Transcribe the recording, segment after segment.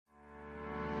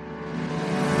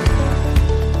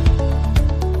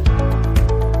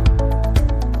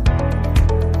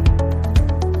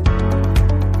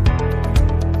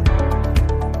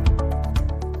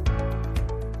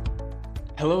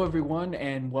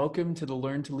welcome to the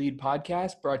Learn to Lead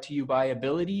podcast, brought to you by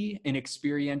Ability, an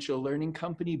experiential learning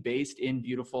company based in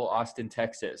beautiful Austin,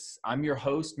 Texas. I'm your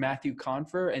host, Matthew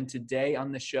Confer, and today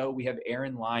on the show we have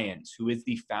Aaron Lyons, who is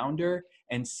the founder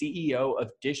and CEO of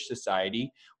Dish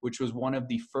Society, which was one of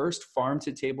the first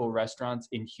farm-to-table restaurants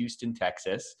in Houston,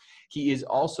 Texas. He is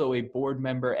also a board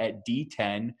member at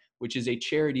D10, which is a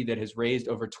charity that has raised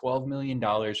over $12 million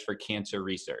for cancer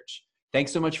research.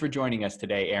 Thanks so much for joining us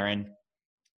today, Aaron.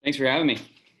 Thanks for having me.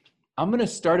 I'm going to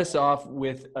start us off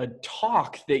with a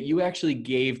talk that you actually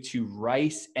gave to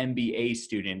Rice MBA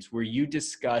students where you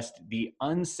discussed the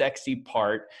unsexy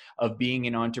part of being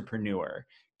an entrepreneur.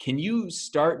 Can you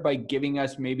start by giving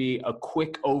us maybe a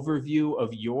quick overview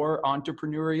of your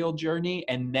entrepreneurial journey?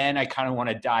 And then I kind of want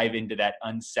to dive into that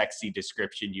unsexy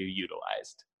description you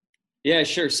utilized. Yeah,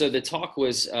 sure. So the talk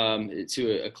was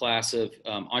to a class of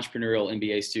entrepreneurial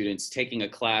MBA students taking a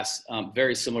class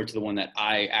very similar to the one that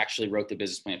I actually wrote the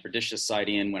business plan for Dish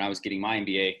Society in when I was getting my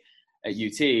MBA at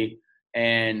UT.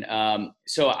 And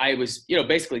so I was,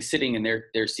 basically sitting in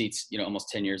their seats, almost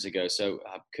 10 years ago. So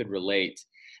I could relate.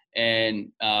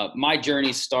 And my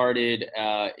journey started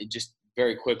just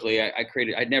very quickly. I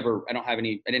didn't have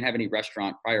any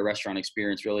prior restaurant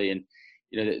experience really. And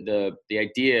the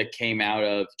idea came out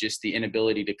of just the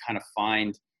inability to kind of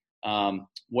find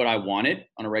what I wanted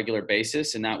on a regular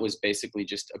basis. And that was basically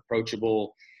just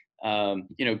approachable,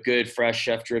 good, fresh,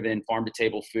 chef-driven,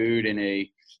 farm-to-table food in a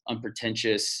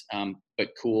unpretentious but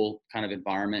cool kind of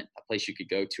environment, a place you could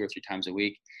go 2 or 3 times a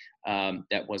week.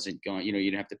 That wasn't going, you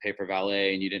didn't have to pay for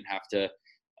valet and you didn't have to,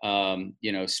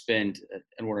 spend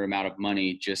an order amount of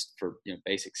money just for,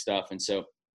 basic stuff. And so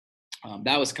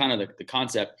that was kind of the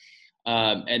concept.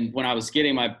 And when I was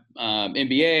getting my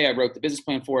MBA, I wrote the business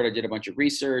plan for it. I did a bunch of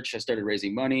research. I started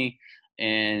raising money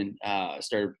and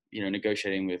started,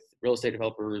 negotiating with real estate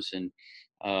developers and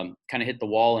kind of hit the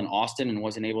wall in Austin and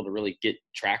wasn't able to really get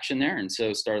traction there. And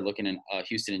so started looking in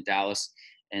Houston and Dallas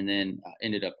and then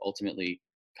ended up ultimately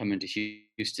coming to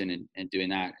Houston and doing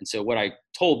that. And so what I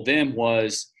told them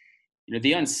was,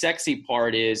 the unsexy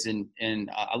part is, and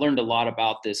I learned a lot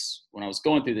about this when I was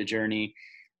going through the journey.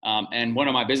 And one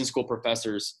of my business school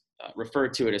professors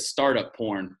referred to it as startup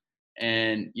porn.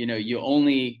 And, you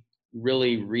only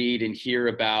really read and hear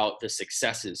about the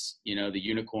successes, the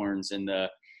unicorns and the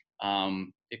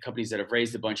companies that have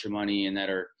raised a bunch of money and that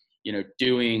are,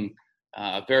 doing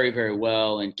very, very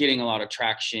well and getting a lot of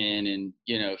traction and,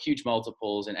 huge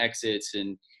multiples and exits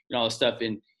and, all this stuff.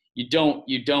 And you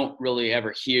don't really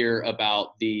ever hear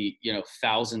about the,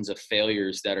 thousands of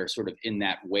failures that are sort of in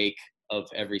that wake of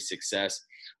every success.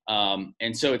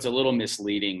 And so it's a little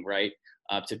misleading, right,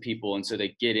 to people. And so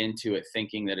they get into it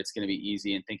thinking that it's going to be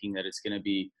easy and thinking that it's going to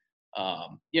be,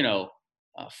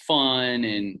 fun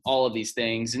and all of these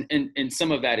things. And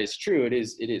some of that is true. It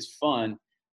is fun.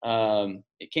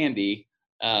 It can be,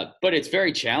 but it's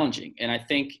very challenging. And I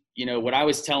think, what I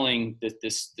was telling the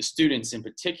students in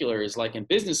particular is like in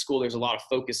business school, there's a lot of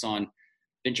focus on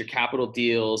venture capital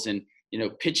deals and,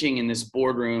 pitching in this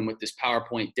boardroom with this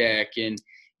PowerPoint deck and,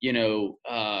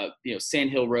 Sand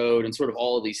Hill Road and sort of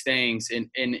all of these things. And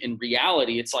in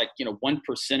reality, it's like,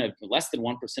 less than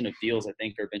 1% of deals I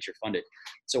think are venture funded.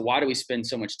 So why do we spend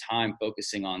so much time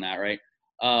focusing on that? Right.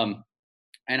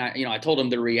 And I told them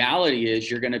the reality is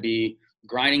you're going to be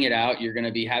grinding it out. You're going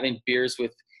to be having beers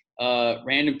with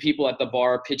random people at the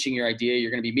bar, pitching your idea.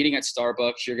 You're going to be meeting at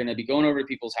Starbucks. You're going to be going over to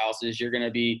people's houses. You're going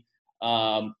to be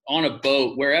on a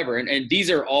boat, wherever. And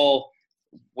these are all,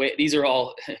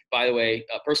 by the way,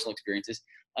 personal experiences.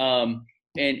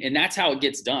 And that's how it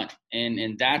gets done.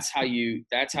 And that's how you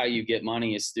get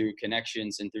money is through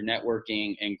connections and through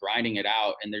networking and grinding it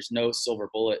out. And there's no silver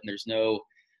bullet and there's no,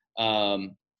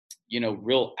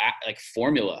 real like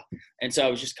formula. And so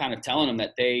I was just kind of telling them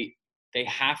that they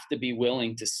have to be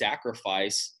willing to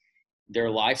sacrifice their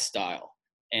lifestyle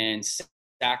and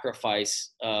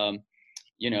sacrifice,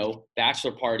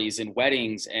 bachelor parties and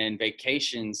weddings and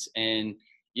vacations and,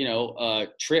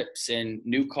 trips and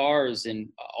new cars and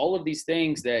all of these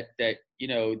things that,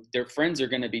 their friends are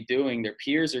going to be doing, their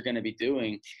peers are going to be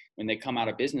doing when they come out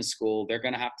of business school. They're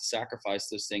going to have to sacrifice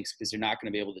those things because they're not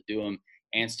going to be able to do them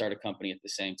and start a company at the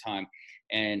same time.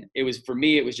 And for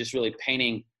me, it was just really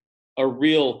painting a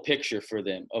real picture for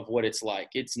them of what it's like.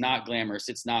 It's not glamorous.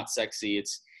 It's not sexy.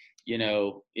 It's,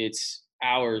 it's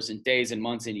hours and days and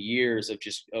months and years of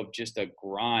just a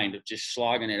grind of just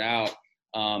slogging it out,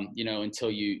 until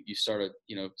you start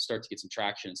to get some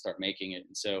traction and start making it.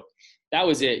 And so that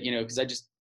was it, because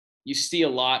you see a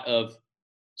lot of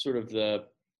sort of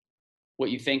what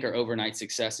you think are overnight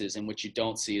successes and what you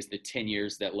don't see is the 10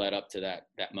 years that led up to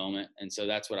that moment. And so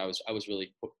that's what I was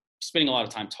really spending a lot of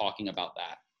time talking about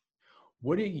that.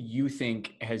 What do you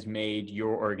think has made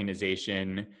your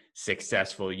organization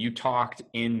successful? You talked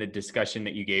in the discussion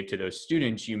that you gave to those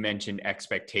students, you mentioned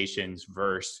expectations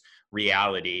versus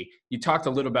reality. You talked a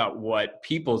little about what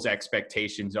people's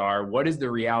expectations are. What has the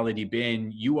reality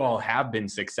been? You all have been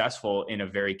successful in a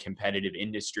very competitive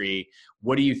industry.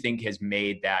 What do you think has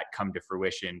made that come to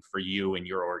fruition for you and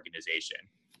your organization?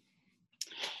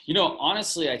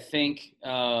 Honestly, I think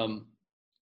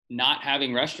not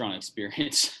having restaurant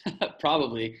experience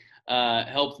probably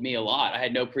helped me a lot. I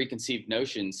had no preconceived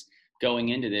notions going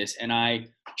into this, and I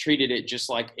treated it just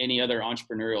like any other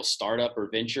entrepreneurial startup or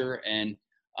venture. And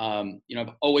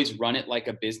I've always run it like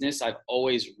a business. I've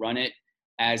always run it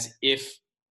as if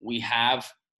we have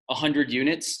 100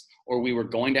 units or we were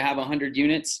going to have 100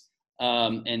 units.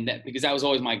 And that, because that was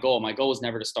always my goal. My goal was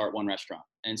never to start one restaurant.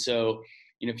 And so,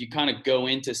 if you kind of go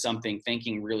into something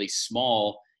thinking really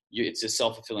small, it's a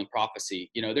self-fulfilling prophecy.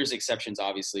 There's exceptions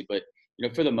obviously, but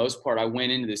for the most part, I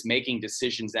went into this making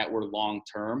decisions that were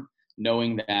long-term,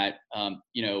 knowing that,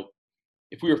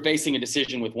 if we were facing a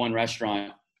decision with one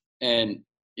restaurant, and,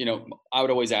 I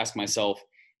would always ask myself,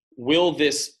 will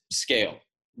this scale?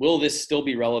 Will this still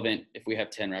be relevant if we have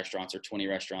 10 restaurants or 20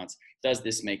 restaurants? Does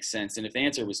this make sense? And if the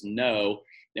answer was no,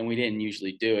 then we didn't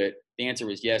usually do it. The answer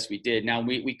was yes, we did. Now,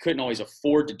 we couldn't always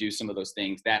afford to do some of those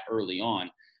things that early on.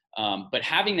 But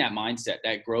having that mindset,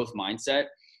 that growth mindset,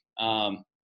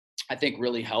 I think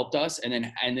really helped us.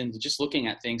 And then just looking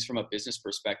at things from a business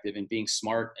perspective and being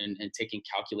smart and taking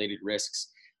calculated risks,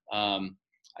 I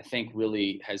think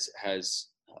really has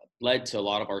led to a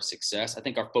lot of our success. I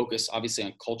think our focus obviously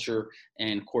on culture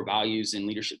and core values and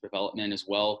leadership development as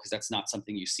well, because that's not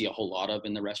something you see a whole lot of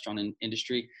in the restaurant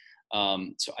industry.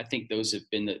 So I think those have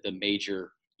been the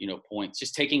major, points,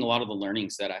 just taking a lot of the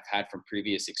learnings that I've had from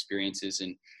previous experiences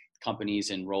and companies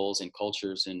and roles and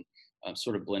cultures and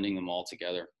sort of blending them all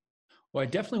together. Well, I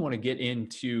definitely want to get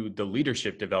into the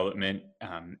leadership development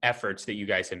efforts that you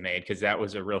guys have made, because that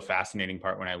was a real fascinating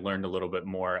part when I learned a little bit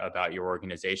more about your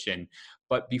organization.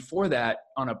 But before that,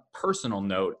 on a personal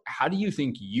note, how do you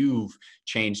think you've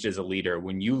changed as a leader?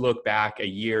 When you look back a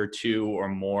year, two, or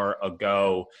more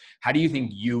ago, how do you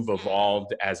think you've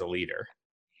evolved as a leader?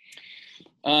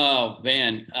 Oh,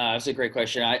 man, that's a great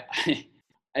question.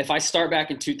 If I start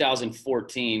back in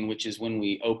 2014, which is when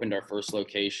we opened our first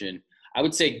location, I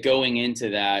would say going into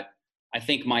that, I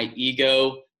think my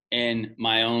ego and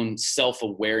my own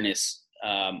self-awareness,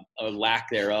 or lack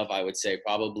thereof, I would say,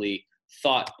 probably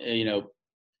thought, I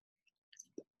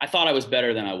thought I was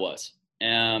better than I was.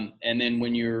 And then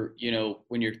when you're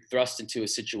thrust into a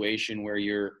situation where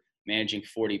you're managing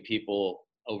 40 people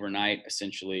overnight,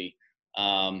 essentially,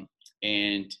 and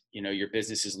your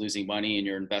business is losing money and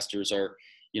your investors are,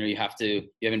 you have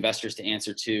investors to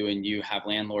answer to, and you have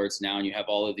landlords now, and you have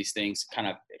all of these things kind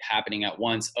of happening at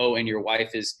once. Oh, and your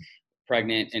wife is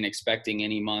pregnant and expecting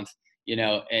any month,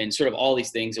 and sort of all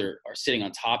these things are sitting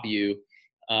on top of you.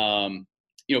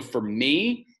 For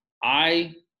me,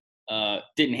 I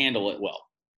didn't handle it well.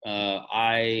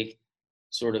 I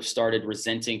sort of started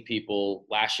resenting people,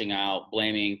 lashing out,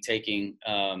 blaming, taking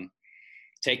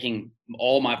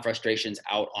all my frustrations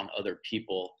out on other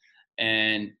people.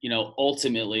 And,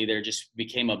 ultimately there just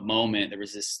became a moment, there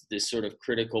was this sort of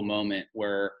critical moment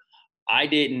where I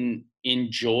didn't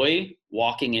enjoy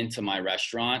walking into my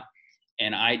restaurant,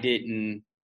 and it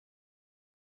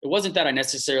wasn't that I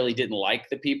necessarily didn't like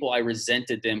the people. I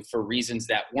resented them for reasons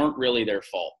that weren't really their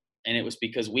fault. And it was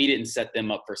because we didn't set them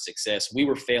up for success. We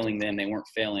were failing them. They weren't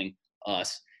failing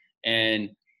us. And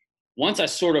once I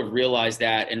sort of realized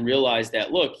that,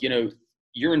 look,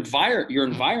 your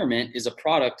environment is a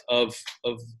product of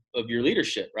your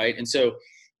leadership, right? And so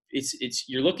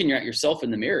you're looking at yourself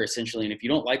in the mirror essentially, and if you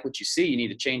don't like what you see, you need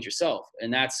to change yourself.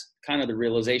 And that's kind of the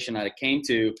realization that I came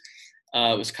to.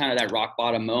 It was kind of that rock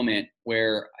bottom moment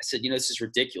where I said, this is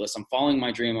ridiculous. I'm following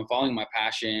my dream. I'm following my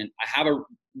passion. I have a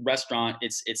restaurant.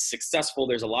 It's successful.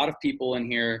 There's a lot of people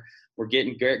in here. We're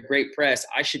getting great press.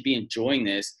 I should be enjoying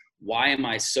this. Why am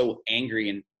I so angry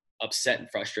and upset and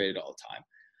frustrated all the time?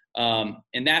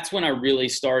 And that's when I really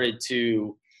started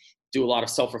to do a lot of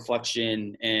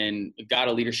self-reflection and got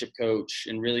a leadership coach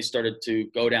and really started to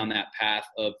go down that path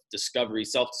of discovery,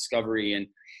 self-discovery, and,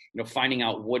 finding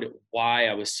out why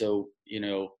I was so,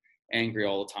 angry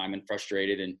all the time and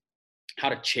frustrated, and how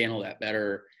to channel that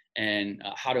better, and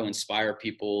how to inspire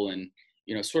people, and,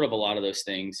 sort of a lot of those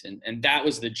things. And that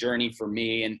was the journey for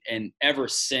me. And ever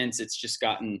since, it's just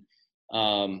gotten,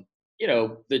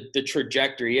 the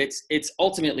trajectory, it's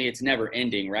ultimately, it's never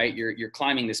ending, right? You're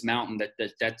climbing this mountain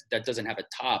that doesn't have a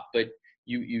top, but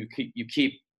you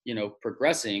keep,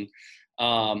 progressing.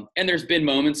 And there's been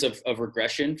moments of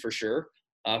regression for sure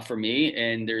for me.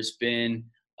 And there's been,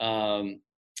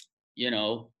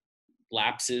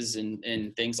 lapses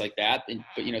and things like that.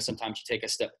 But, sometimes you take a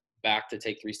step back to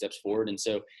take 3 steps forward. And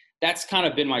so that's kind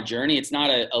of been my journey. It's not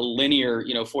a linear,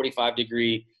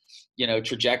 45-degree,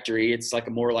 trajectory. It's like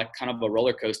more like kind of a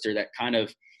roller coaster that kind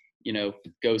of,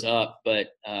 goes up. But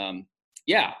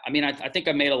yeah, I mean, I think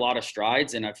I've made a lot of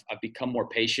strides, and I've become more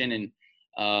patient and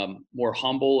more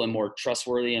humble and more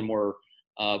trustworthy and more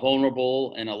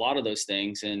vulnerable, and a lot of those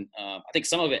things. And I think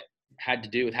some of it had to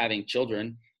do with having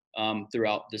children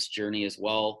throughout this journey as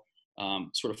well,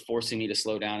 sort of forcing me to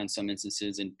slow down in some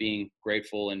instances, and being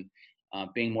grateful, and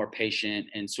being more patient,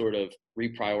 and sort of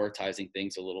reprioritizing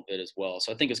things a little bit as well.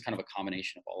 So I think it's kind of a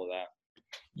combination of all of that.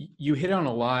 You hit on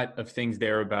a lot of things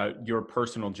there about your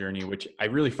personal journey, which I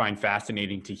really find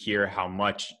fascinating to hear how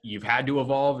much you've had to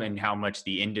evolve and how much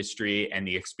the industry and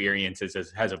the experiences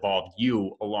has evolved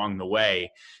you along the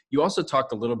way. You also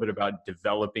talked a little bit about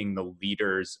developing the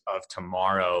leaders of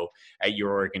tomorrow at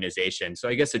your organization. So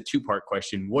I guess a 2-part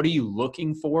question. What are you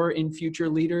looking for in future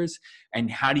leaders,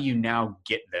 and how do you now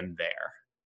get them there?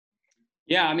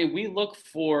 Yeah, I mean, we look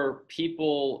for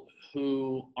people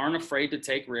who aren't afraid to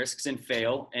take risks and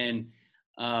fail. And,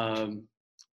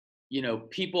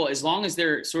 people, as long as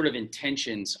their sort of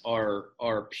intentions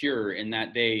are pure, and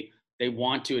that they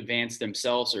want to advance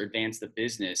themselves or advance the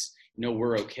business,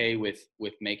 we're okay with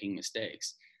making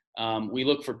mistakes. We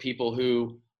look for people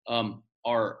who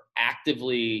are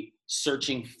actively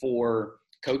searching for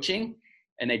coaching,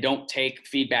 and they don't take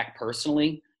feedback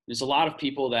personally. There's a lot of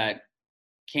people that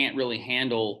can't really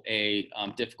handle a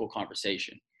difficult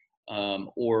conversation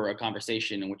or a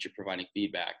conversation in which you're providing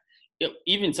feedback.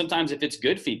 Even sometimes if it's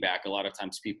good feedback, a lot of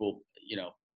times people,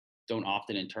 don't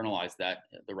often internalize that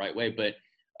the right way. But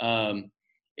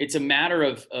it's a matter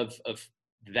of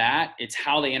that. It's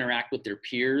how they interact with their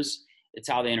peers. It's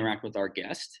how they interact with our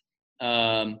guest.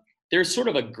 There's sort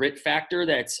of a grit factor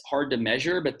that's hard to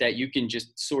measure, but that you can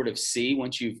just sort of see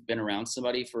once you've been around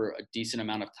somebody for a decent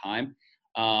amount of time.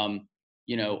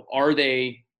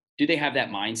 Do they have that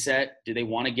mindset? Do they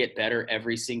want to get better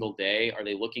every single day? Are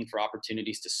they looking for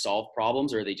opportunities to solve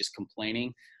problems, or are they just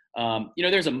complaining?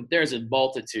 There's a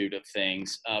multitude of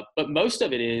things, but most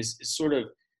of it is sort of,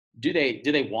 do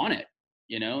they want it?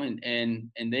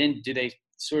 And then do they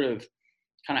sort of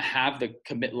kind of have the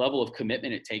level of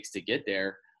commitment it takes to get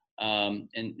there?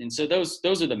 And so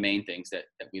those are the main things that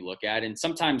we look at. And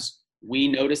sometimes we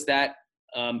notice that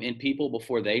in people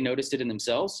before they noticed it in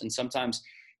themselves. And sometimes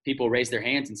people raise their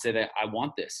hands and say that I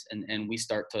want this. And we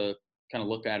start to kind of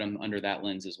look at them under that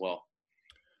lens as well.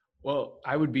 Well,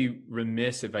 I would be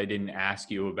remiss if I didn't ask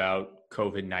you about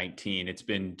COVID-19. It's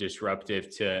been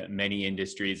disruptive to many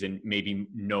industries, and maybe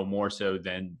no more so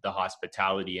than the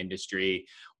hospitality industry.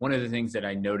 One of the things that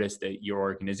I noticed that your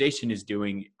organization is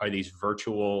doing are these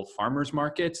virtual farmers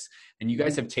markets, and you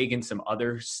guys have taken some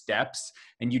other steps,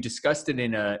 and you discussed it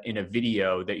in a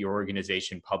video that your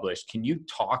organization published. Can you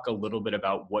talk a little bit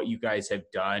about what you guys have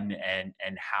done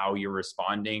and how you're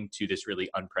responding to this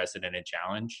really unprecedented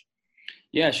challenge?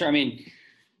 Yeah, sure. I mean,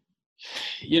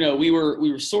 we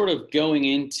were sort of going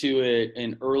into it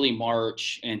in early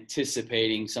March,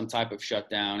 anticipating some type of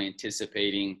shutdown,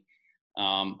 anticipating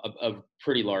a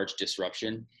pretty large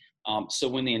disruption. So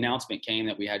when the announcement came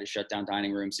that we had to shut down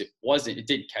dining rooms, it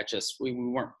didn't catch us. We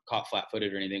weren't caught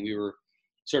flat-footed or anything. We were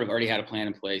sort of already had a plan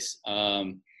in place.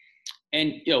 And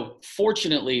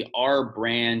fortunately, our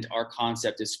brand, our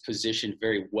concept is positioned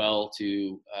very well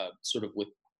to sort of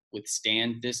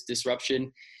withstand this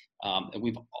disruption. And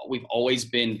we've always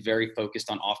been very focused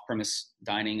on off-premise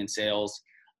dining and sales.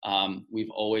 We've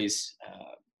always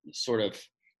sort of,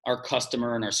 our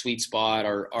customer and our sweet spot,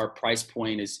 our price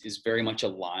point is very much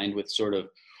aligned with sort of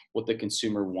what the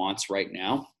consumer wants right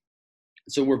now.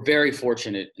 So we're very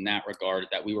fortunate in that regard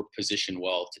that we were positioned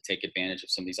well to take advantage of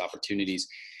some of these opportunities.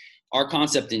 Our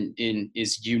concept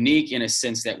is unique in a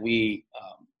sense that we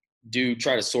do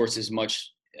try to source as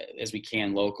much as we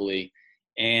can locally.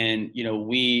 And,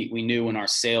 we knew when our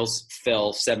sales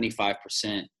fell 75%,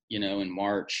 in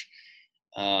March,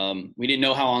 we didn't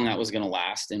know how long that was going to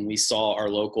last. And we saw our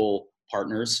local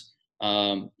partners,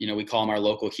 we call them our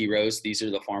local heroes. These are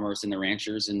the farmers and the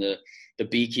ranchers and the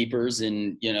beekeepers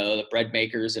and, the bread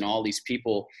makers and all these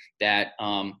people that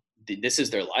this is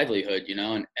their livelihood,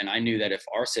 and I knew that if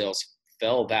our sales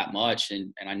fell that much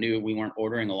and I knew we weren't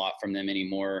ordering a lot from them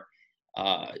anymore,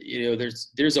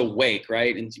 there's a wake,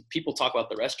 right? And people talk about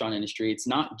the restaurant industry. It's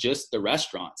not just the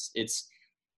restaurants. It's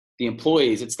the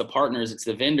employees, it's the partners, it's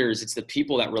the vendors, it's the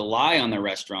people that rely on the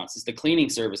restaurants, it's the cleaning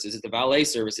services, it's the valet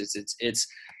services, it's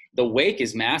the wake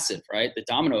is massive, right? The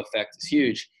domino effect is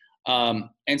huge.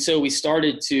 And so we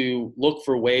started to look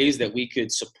for ways that we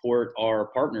could support our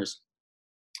partners.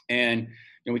 And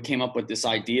we came up with this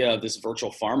idea of this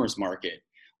virtual farmers market,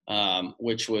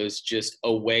 which was just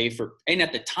a way for, and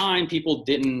at the time people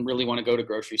didn't really want to go to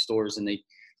grocery stores, and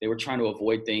they were trying to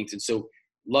avoid things. And so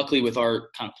luckily with our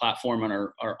kind of platform and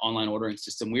our online ordering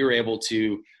system, we were able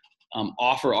to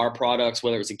offer our products,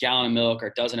 whether it's a gallon of milk or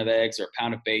a dozen of eggs or a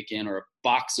pound of bacon or a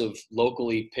box of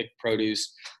locally picked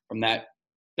produce from that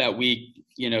week.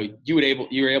 You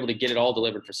were able to get it all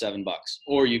delivered for $7,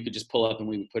 or you could just pull up and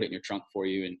we would put it in your trunk for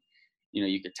you, and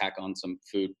you could tack on some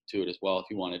food to it as well if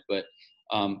you wanted. But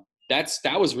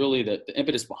that was really the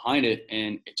impetus behind it,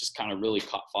 and it just kind of really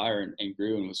caught fire and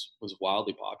grew and was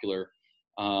wildly popular.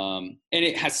 And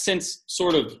it has since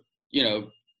sort of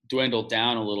dwindled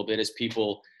down a little bit as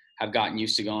people have gotten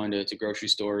used to going to grocery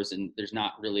stores, and there's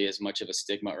not really as much of a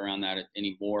stigma around that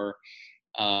anymore.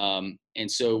 And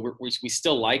so we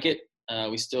still like it.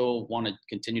 We still want to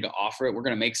continue to offer it. We're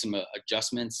going to make some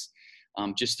adjustments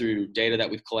just through data that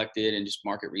we've collected and just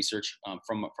market research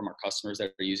from our customers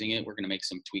that are using it. We're going to make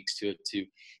some tweaks to it to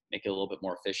make it a little bit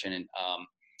more efficient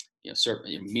and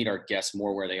certainly meet our guests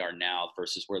more where they are now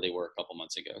versus where they were a couple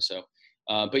months ago. So,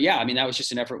 but yeah, I mean, that was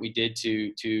just an effort we did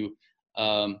to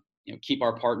keep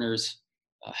our partners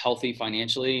healthy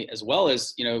financially, as well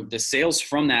as, the sales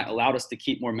from that allowed us to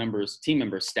keep more team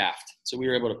members staffed. So we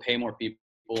were able to pay more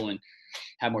people and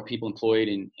have more people employed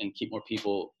and keep more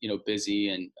people, busy.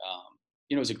 And,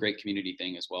 it was a great community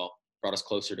thing as well. Brought us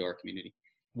closer to our community.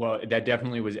 Well, that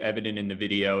definitely was evident in the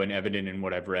video and evident in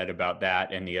what I've read about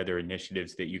that and the other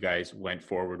initiatives that you guys went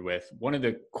forward with. One of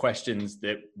the questions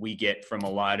that we get from a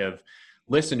lot of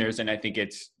listeners, and I think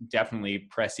it's definitely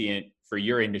prescient for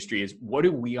your industry, is what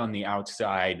do we on the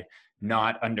outside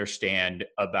not understand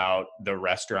about the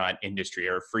restaurant industry?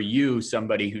 Or for you,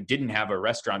 somebody who didn't have a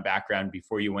restaurant background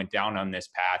before you went down on this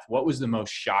path, what was the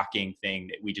most shocking thing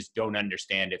that we just don't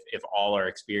understand if all our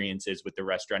experiences with the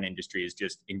restaurant industry is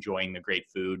just enjoying the great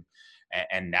food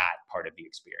and that part of the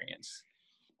experience?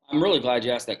 I'm really glad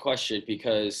you asked that question,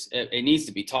 because it needs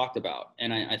to be talked about.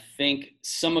 And I think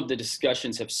some of the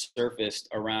discussions have surfaced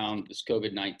around this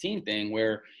COVID-19 thing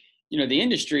where, the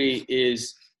industry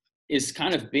is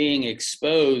kind of being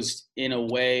exposed in a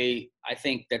way, I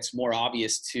think, that's more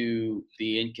obvious to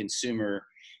the end consumer.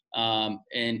 And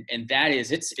that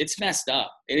is, it's messed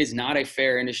up. It is not a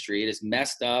fair industry. It is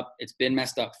messed up. It's been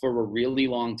messed up for a really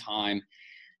long time.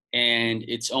 And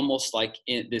it's almost like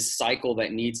this cycle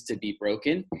that needs to be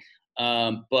broken.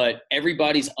 But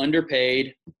everybody's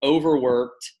underpaid,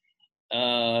 overworked.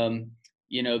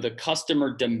 The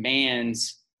customer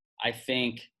demands, I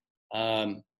think,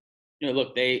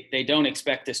 look, they don't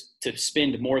expect us to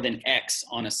spend more than X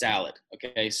on a salad.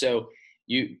 Okay. So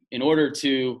in order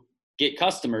to get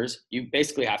customers, you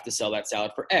basically have to sell that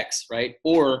salad for X, right?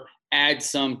 Or add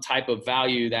some type of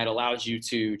value that allows you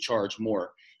to charge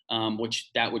more, which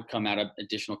that would come at an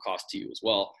additional cost to you as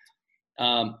well.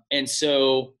 And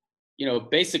so,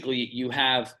 basically you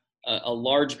have a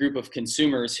large group of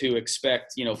consumers who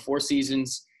expect, Four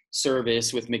Seasons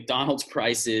service with McDonald's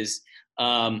prices.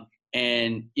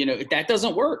 And that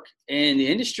doesn't work, and the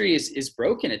industry is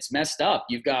broken. It's messed up.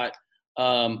 You've got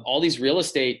all these real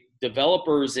estate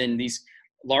developers and these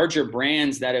larger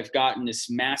brands that have gotten this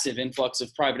massive influx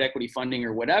of private equity funding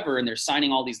or whatever, and they're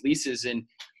signing all these leases, and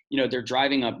they're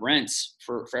driving up rents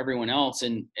for everyone else.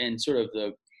 And sort of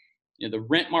the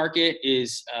rent market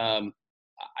is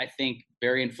I think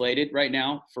very inflated right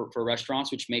now for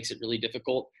restaurants, which makes it really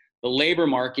difficult. The labor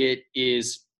market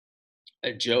is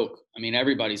a joke. I mean,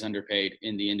 everybody's underpaid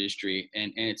in the industry,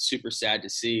 and it's super sad to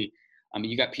see. I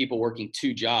mean, you got people working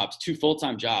two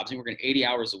full-time jobs, and working 80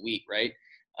 hours a week, right?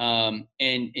 And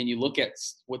you look at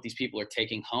what these people are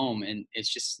taking home, and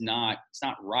it's not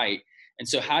right. And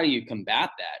so how do you combat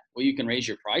that? Well, you can raise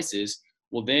your prices.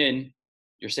 Well, then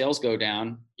your sales go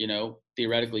down,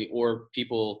 theoretically, or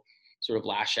people sort of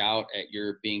lash out at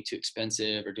your being too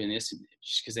expensive or doing this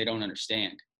just because they don't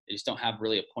understand. They just don't have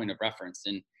really a point of reference.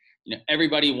 And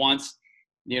everybody wants,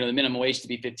 the minimum wage to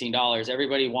be $15.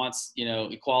 Everybody wants,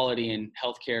 equality and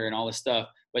healthcare and all this stuff,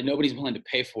 but nobody's willing to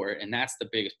pay for it. And that's the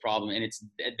biggest problem. And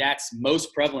that's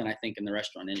most prevalent, I think, in the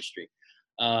restaurant industry.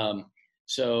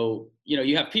 So,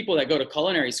 you have people that go to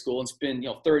culinary school and spend,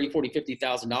 $30,000, $40,000,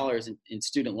 $50,000 in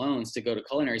student loans to go to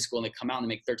culinary school, and they come out and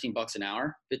make $13 an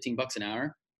hour, $15 an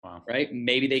hour. Wow. Right?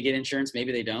 Maybe they get insurance,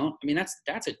 maybe they don't. I mean,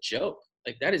 that's a joke.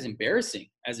 Like, that is embarrassing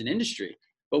as an industry.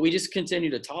 But we just continue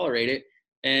to tolerate it,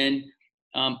 and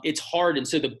it's hard. And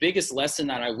so the biggest lesson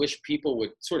that I wish people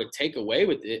would sort of take away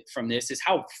from this is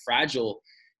how fragile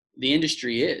the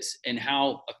industry is and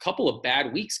how a couple of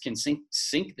bad weeks can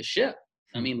sink the ship.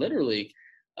 I mean, literally.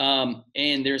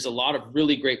 And there's a lot of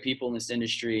really great people in this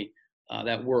industry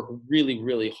that work really,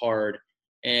 really hard.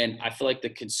 And I feel like the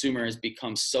consumer has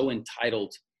become so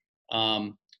entitled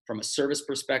from a service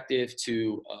perspective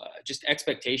to just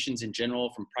expectations in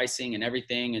general, from pricing and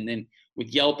everything. And then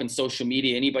with Yelp and social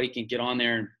media, anybody can get on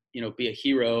there and, be a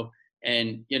hero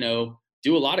and,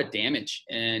 do a lot of damage.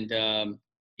 And,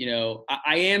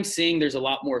 I am seeing there's a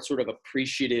lot more sort of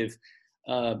appreciative,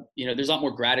 there's a lot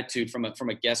more gratitude from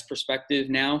a guest perspective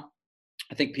now.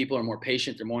 I think people are more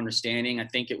patient. They're more understanding. I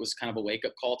think it was kind of a wake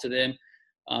up call to them.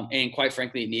 And quite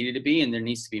frankly, it needed to be, and there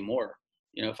needs to be more,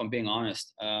 if I'm being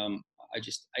honest. I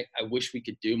wish we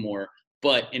could do more,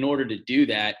 but in order to do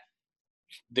that,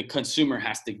 the consumer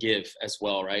has to give as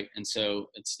well. Right. And so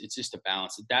it's just a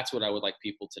balance. That's what I would like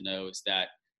people to know, is that,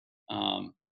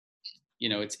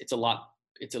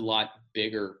 it's a lot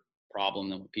bigger problem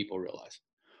than what people realize.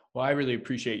 Well, I really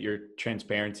appreciate your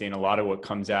transparency, and a lot of what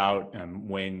comes out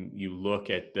when you look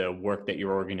at the work that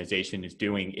your organization is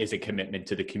doing is a commitment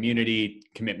to the community,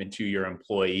 commitment to your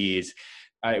employees.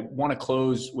 I want to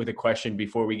close with a question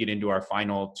before we get into our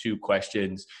final two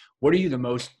questions. What are you the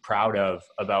most proud of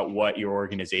about what your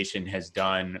organization has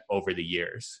done over the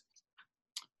years?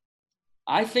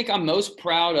 I think I'm most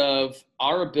proud of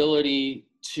our ability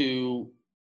to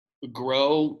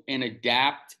grow and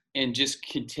adapt and just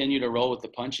continue to roll with the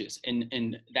punches.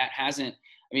 And that hasn't,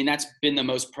 that's been the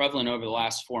most prevalent over the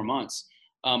last 4 months.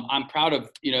 I'm proud of,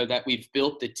 that we've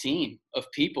built the team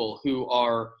of people who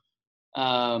are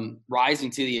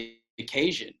rising to the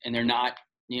occasion, and they're not,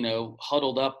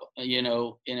 huddled up, in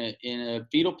a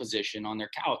fetal position on their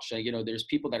couch. There's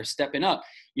people that are stepping up.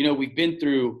 We've been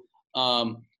through,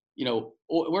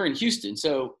 we're in Houston,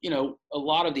 so, a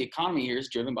lot of the economy here is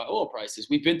driven by oil prices.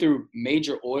 We've been through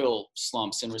major oil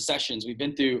slumps and recessions. We've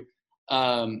been through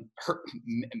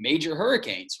major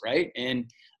hurricanes, right?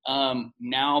 And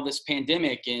now this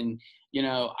pandemic, and,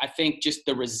 I think just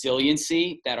the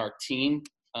resiliency that our team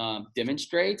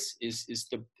demonstrates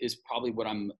is probably what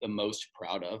I'm the most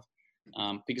proud of,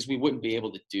 because we wouldn't be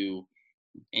able to do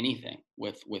anything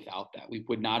without that. We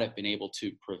would not have been able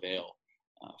to prevail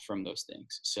from those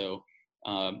things. So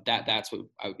that's what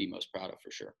I would be most proud of,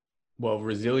 for sure. Well,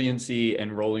 resiliency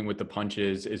and rolling with the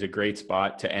punches is a great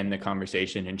spot to end the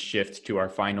conversation and shift to our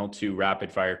final two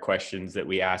rapid fire questions that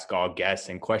we ask all guests.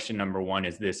 And question number one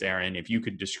is this, Aaron: if you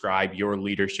could describe your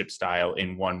leadership style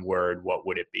in one word, what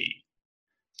would it be?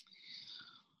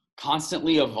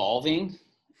 Constantly evolving.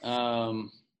 I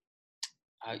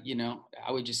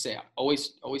would just say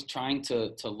always trying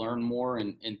to learn more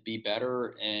and be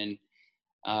better, and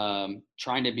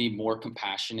trying to be more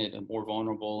compassionate and more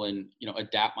vulnerable, and,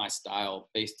 adapt my style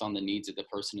based on the needs of the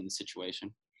person in the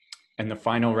situation. And the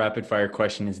final rapid fire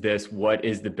question is this: what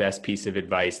is the best piece of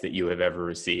advice that you have ever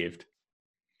received?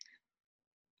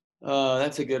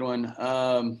 That's a good one.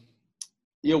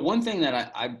 One thing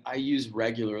that I use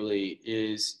regularly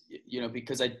is,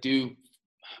 because I do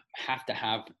have to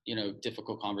have,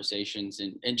 difficult conversations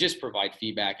and just provide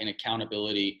feedback, and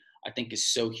accountability, I think, is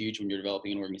so huge when you're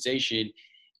developing an organization,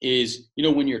 is,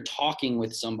 when you're talking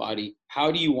with somebody,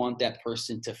 how do you want that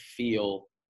person to feel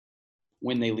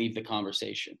when they leave the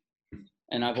conversation?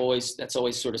 And that's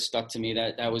always sort of stuck to me.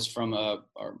 That was from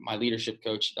my leadership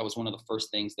coach. That was one of the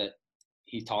first things that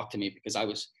he talked to me, because I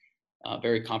was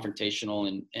very confrontational,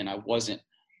 and I wasn't,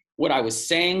 what I was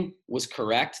saying was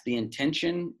correct. The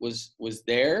intention was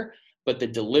there, but the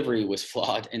delivery was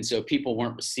flawed. And so people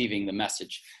weren't receiving the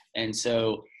message. And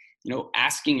so,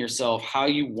 asking yourself how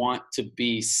you want to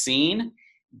be seen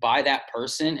by that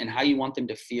person, and how you want them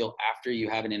to feel after you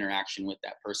have an interaction with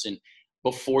that person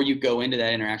before you go into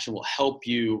that interaction, will help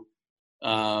you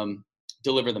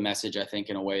deliver the message, I think,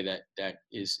 in a way that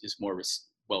is more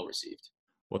well received.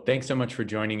 Well, thanks so much for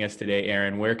joining us today,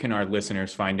 Aaron. Where can our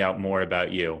listeners find out more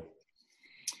about you?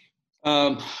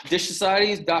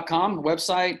 DishSociety.com,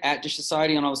 website,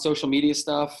 @DishSociety, on all the social media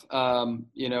stuff. I'm on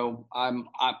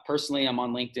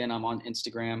LinkedIn, I'm on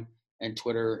Instagram and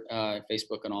Twitter,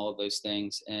 Facebook, and all of those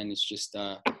things. And it's just,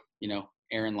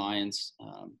 Aaron Lyons.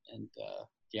 I'm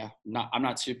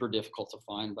not super difficult to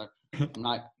find, but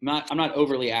I'm not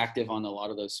overly active on a lot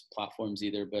of those platforms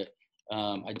either. But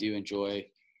I do enjoy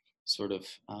sort of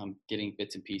getting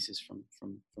bits and pieces from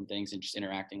things and just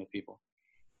interacting with people.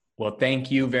 Well, thank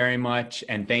you very much.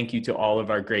 And thank you to all of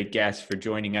our great guests for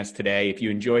joining us today. If you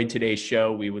enjoyed today's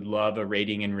show, we would love a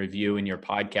rating and review in your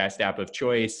podcast app of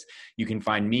choice. You can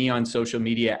find me on social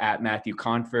media at Matthew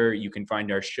Confer. You can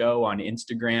find our show on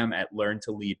Instagram at Learn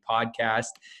to Lead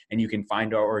Podcast. And you can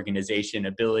find our organization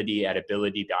Ability at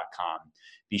ability.com.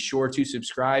 Be sure to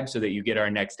subscribe so that you get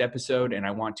our next episode. And I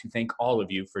want to thank all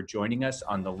of you for joining us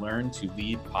on the Learn to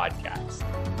Lead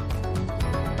podcast.